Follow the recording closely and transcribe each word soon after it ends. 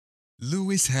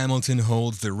Lewis Hamilton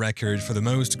holds the record for the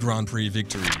most Grand Prix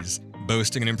victories,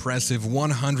 boasting an impressive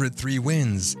 103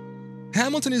 wins.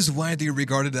 Hamilton is widely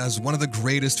regarded as one of the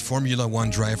greatest Formula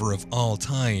One driver of all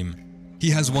time.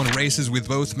 He has won races with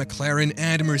both McLaren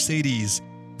and Mercedes.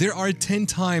 There are 10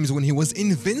 times when he was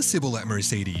invincible at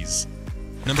Mercedes.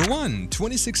 Number 1.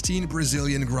 2016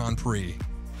 Brazilian Grand Prix.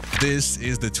 This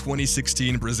is the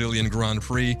 2016 Brazilian Grand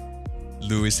Prix.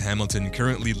 Lewis Hamilton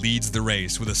currently leads the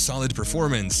race with a solid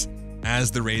performance.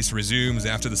 As the race resumes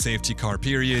after the safety car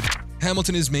period,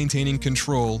 Hamilton is maintaining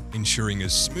control, ensuring a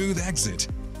smooth exit,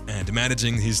 and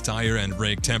managing his tire and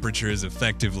brake temperatures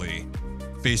effectively.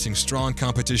 Facing strong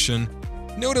competition,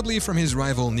 notably from his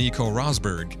rival Nico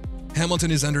Rosberg, Hamilton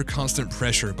is under constant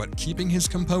pressure but keeping his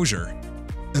composure.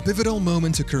 A pivotal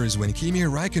moment occurs when Kimi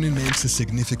Raikkonen makes a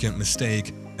significant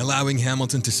mistake, allowing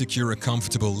Hamilton to secure a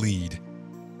comfortable lead.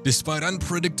 Despite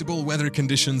unpredictable weather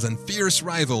conditions and fierce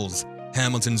rivals,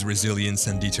 Hamilton's resilience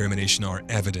and determination are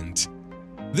evident.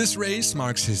 This race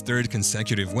marks his third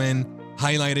consecutive win,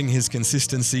 highlighting his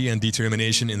consistency and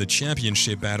determination in the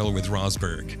championship battle with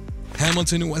Rosberg.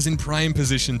 Hamilton was in prime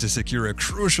position to secure a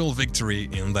crucial victory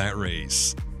in that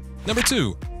race. Number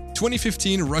 2.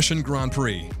 2015 Russian Grand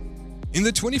Prix. In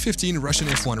the 2015 Russian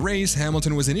F1 race,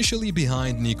 Hamilton was initially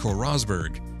behind Nico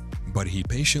Rosberg, but he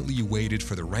patiently waited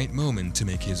for the right moment to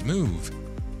make his move.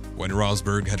 When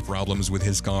Rosberg had problems with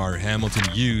his car, Hamilton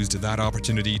used that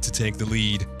opportunity to take the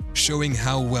lead, showing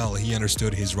how well he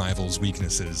understood his rival's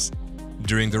weaknesses.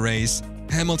 During the race,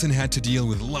 Hamilton had to deal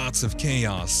with lots of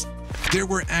chaos. There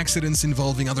were accidents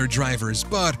involving other drivers,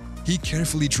 but he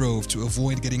carefully drove to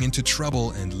avoid getting into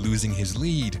trouble and losing his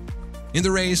lead. In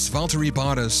the race, Valtteri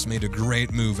Bottas made a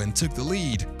great move and took the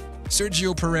lead.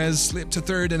 Sergio Perez slipped to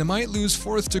third and might lose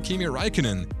fourth to Kimi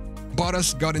Raikkonen.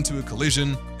 Bottas got into a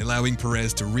collision, allowing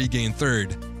Perez to regain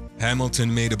third.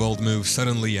 Hamilton made a bold move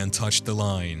suddenly and touched the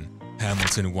line.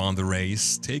 Hamilton won the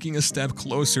race, taking a step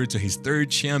closer to his third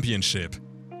championship.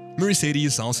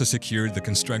 Mercedes also secured the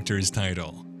Constructors'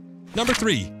 title. Number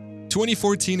 3.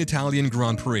 2014 Italian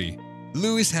Grand Prix.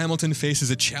 Lewis Hamilton faces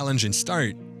a challenging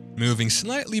start, moving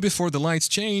slightly before the lights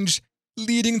change,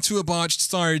 leading to a botched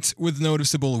start with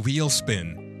noticeable wheel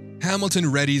spin. Hamilton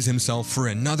readies himself for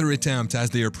another attempt as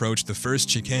they approach the first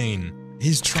chicane.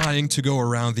 He's trying to go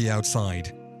around the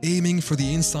outside, aiming for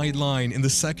the inside line in the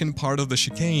second part of the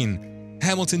chicane.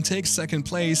 Hamilton takes second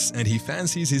place and he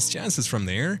fancies his chances from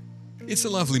there. It's a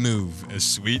lovely move, a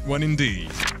sweet one indeed.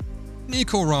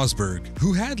 Nico Rosberg,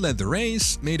 who had led the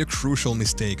race, made a crucial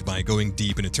mistake by going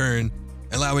deep in a turn,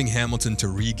 allowing Hamilton to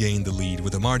regain the lead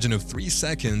with a margin of 3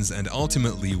 seconds and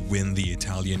ultimately win the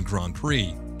Italian Grand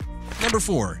Prix. Number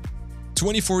 4.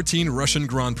 2014 Russian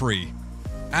Grand Prix.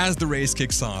 As the race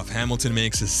kicks off, Hamilton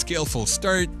makes a skillful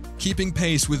start, keeping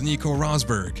pace with Nico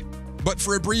Rosberg. But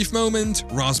for a brief moment,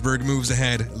 Rosberg moves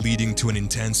ahead, leading to an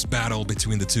intense battle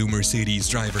between the two Mercedes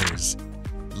drivers.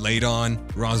 Late on,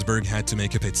 Rosberg had to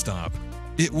make a pit stop.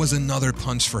 It was another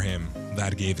punch for him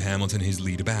that gave Hamilton his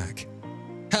lead back.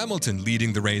 Hamilton,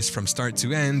 leading the race from start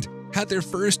to end, had their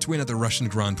first win at the Russian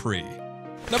Grand Prix.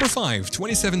 Number 5.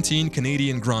 2017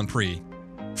 Canadian Grand Prix.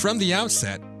 From the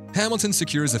outset, Hamilton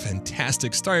secures a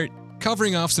fantastic start,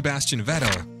 covering off Sebastian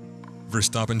Vettel.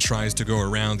 Verstappen tries to go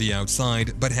around the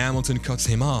outside, but Hamilton cuts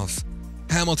him off.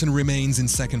 Hamilton remains in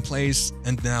second place,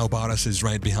 and now Bottas is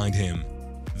right behind him.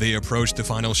 They approach the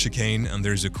final chicane, and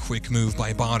there's a quick move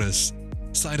by Bottas.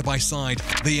 Side by side,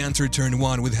 they enter turn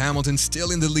 1 with Hamilton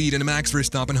still in the lead and Max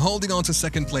Verstappen holding on to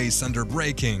second place under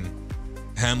braking.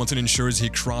 Hamilton ensures he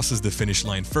crosses the finish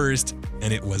line first,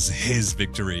 and it was his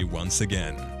victory once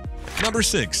again. Number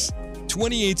 6.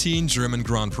 2018 German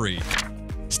Grand Prix.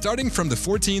 Starting from the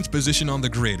 14th position on the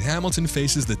grid, Hamilton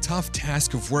faces the tough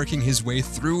task of working his way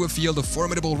through a field of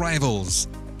formidable rivals.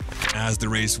 As the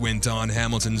race went on,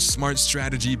 Hamilton's smart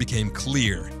strategy became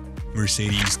clear.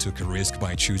 Mercedes took a risk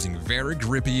by choosing very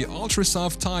grippy,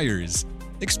 ultra-soft tires.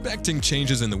 Expecting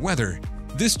changes in the weather,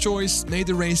 this choice made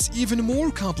the race even more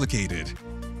complicated.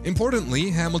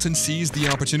 Importantly, Hamilton seized the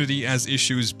opportunity as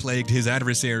issues plagued his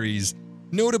adversaries,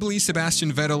 notably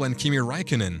Sebastian Vettel and Kimi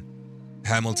Raikkonen.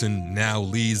 Hamilton now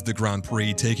leads the Grand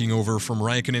Prix, taking over from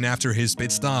Raikkonen after his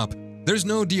pit stop. There's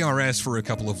no DRS for a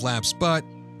couple of laps, but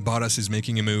Bottas is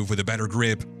making a move with a better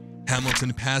grip.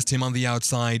 Hamilton passed him on the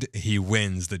outside. He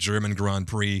wins the German Grand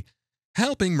Prix,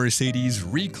 helping Mercedes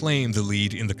reclaim the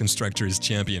lead in the Constructors'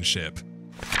 Championship.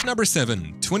 Number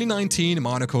 7. 2019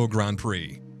 Monaco Grand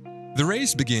Prix. The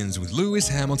race begins with Lewis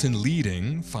Hamilton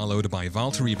leading, followed by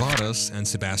Valtteri Bottas and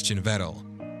Sebastian Vettel.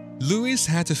 Lewis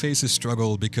had to face a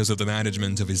struggle because of the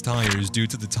management of his tires due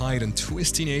to the tight and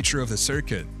twisty nature of the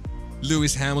circuit.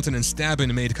 Lewis Hamilton and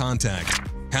Verstappen made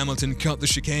contact. Hamilton cut the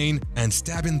chicane, and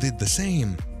Staben did the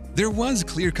same. There was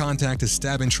clear contact as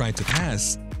Staben tried to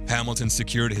pass. Hamilton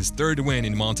secured his third win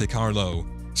in Monte Carlo,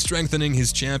 strengthening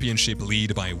his championship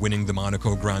lead by winning the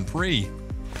Monaco Grand Prix.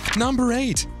 Number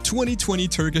 8. 2020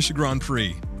 Turkish Grand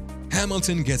Prix.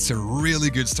 Hamilton gets a really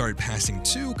good start passing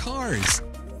two cars.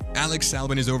 Alex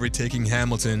Albon is overtaking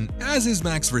Hamilton, as is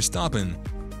Max Verstappen.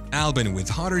 Albon, with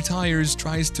hotter tires,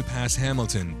 tries to pass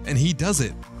Hamilton, and he does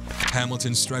it.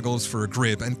 Hamilton struggles for a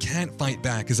grip and can't fight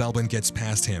back as Albon gets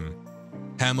past him.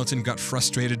 Hamilton got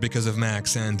frustrated because of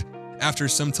Max, and after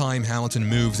some time Hamilton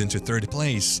moves into third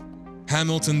place.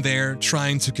 Hamilton there,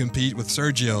 trying to compete with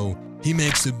Sergio, he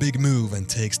makes a big move and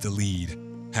takes the lead.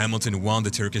 Hamilton won the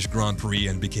Turkish Grand Prix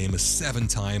and became a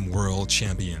 7-time world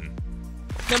champion.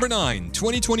 Number 9.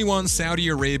 2021 Saudi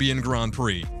Arabian Grand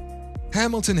Prix.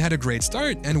 Hamilton had a great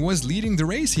start and was leading the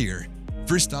race here.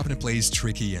 Verstappen plays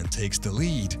tricky and takes the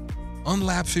lead. On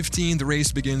lap 15, the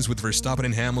race begins with Verstappen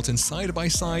and Hamilton side by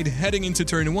side heading into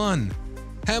turn 1.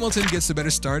 Hamilton gets a better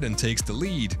start and takes the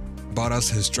lead.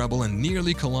 Bottas has trouble and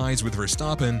nearly collides with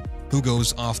Verstappen, who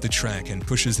goes off the track and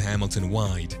pushes Hamilton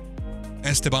wide.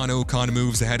 Esteban Ocon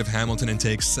moves ahead of Hamilton and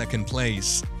takes second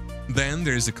place. Then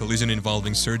there's a collision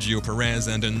involving Sergio Perez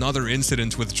and another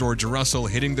incident with George Russell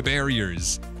hitting the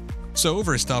barriers. So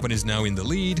Verstappen is now in the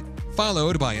lead,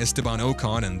 followed by Esteban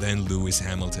Ocon and then Lewis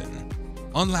Hamilton.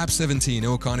 On lap 17,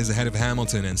 Ocon is ahead of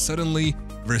Hamilton and suddenly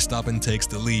Verstappen takes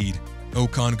the lead.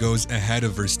 Ocon goes ahead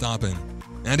of Verstappen.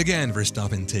 And again,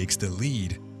 Verstappen takes the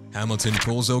lead. Hamilton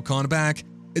pulls Ocon back.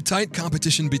 A tight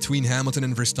competition between Hamilton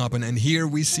and Verstappen, and here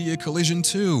we see a collision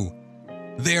too.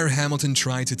 There, Hamilton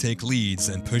tried to take leads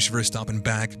and push Verstappen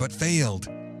back, but failed.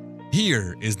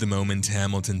 Here is the moment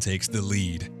Hamilton takes the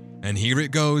lead. And here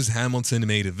it goes, Hamilton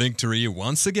made a victory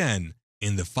once again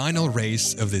in the final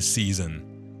race of this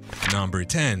season. Number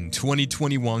 10.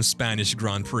 2021 Spanish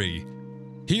Grand Prix.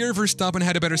 Here, Verstappen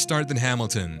had a better start than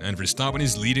Hamilton, and Verstappen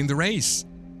is leading the race.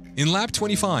 In lap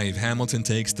 25, Hamilton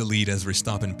takes the lead as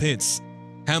Verstappen pits.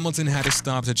 Hamilton had to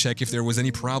stop to check if there was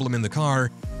any problem in the car,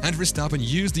 and Verstappen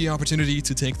used the opportunity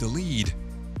to take the lead.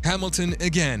 Hamilton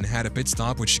again had a pit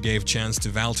stop which gave chance to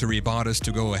Valtteri Bottas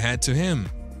to go ahead to him.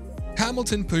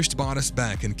 Hamilton pushed Bottas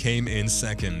back and came in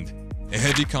second. A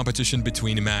heavy competition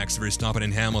between Max Verstappen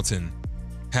and Hamilton.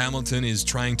 Hamilton is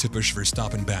trying to push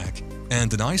Verstappen back,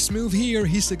 and a nice move here,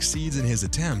 he succeeds in his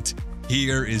attempt.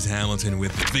 Here is Hamilton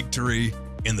with the victory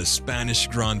in the Spanish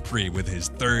Grand Prix with his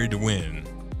third win.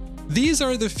 These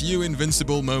are the few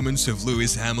invincible moments of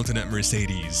Lewis Hamilton at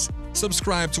Mercedes.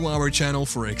 Subscribe to our channel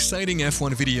for exciting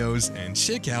F1 videos and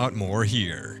check out more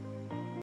here.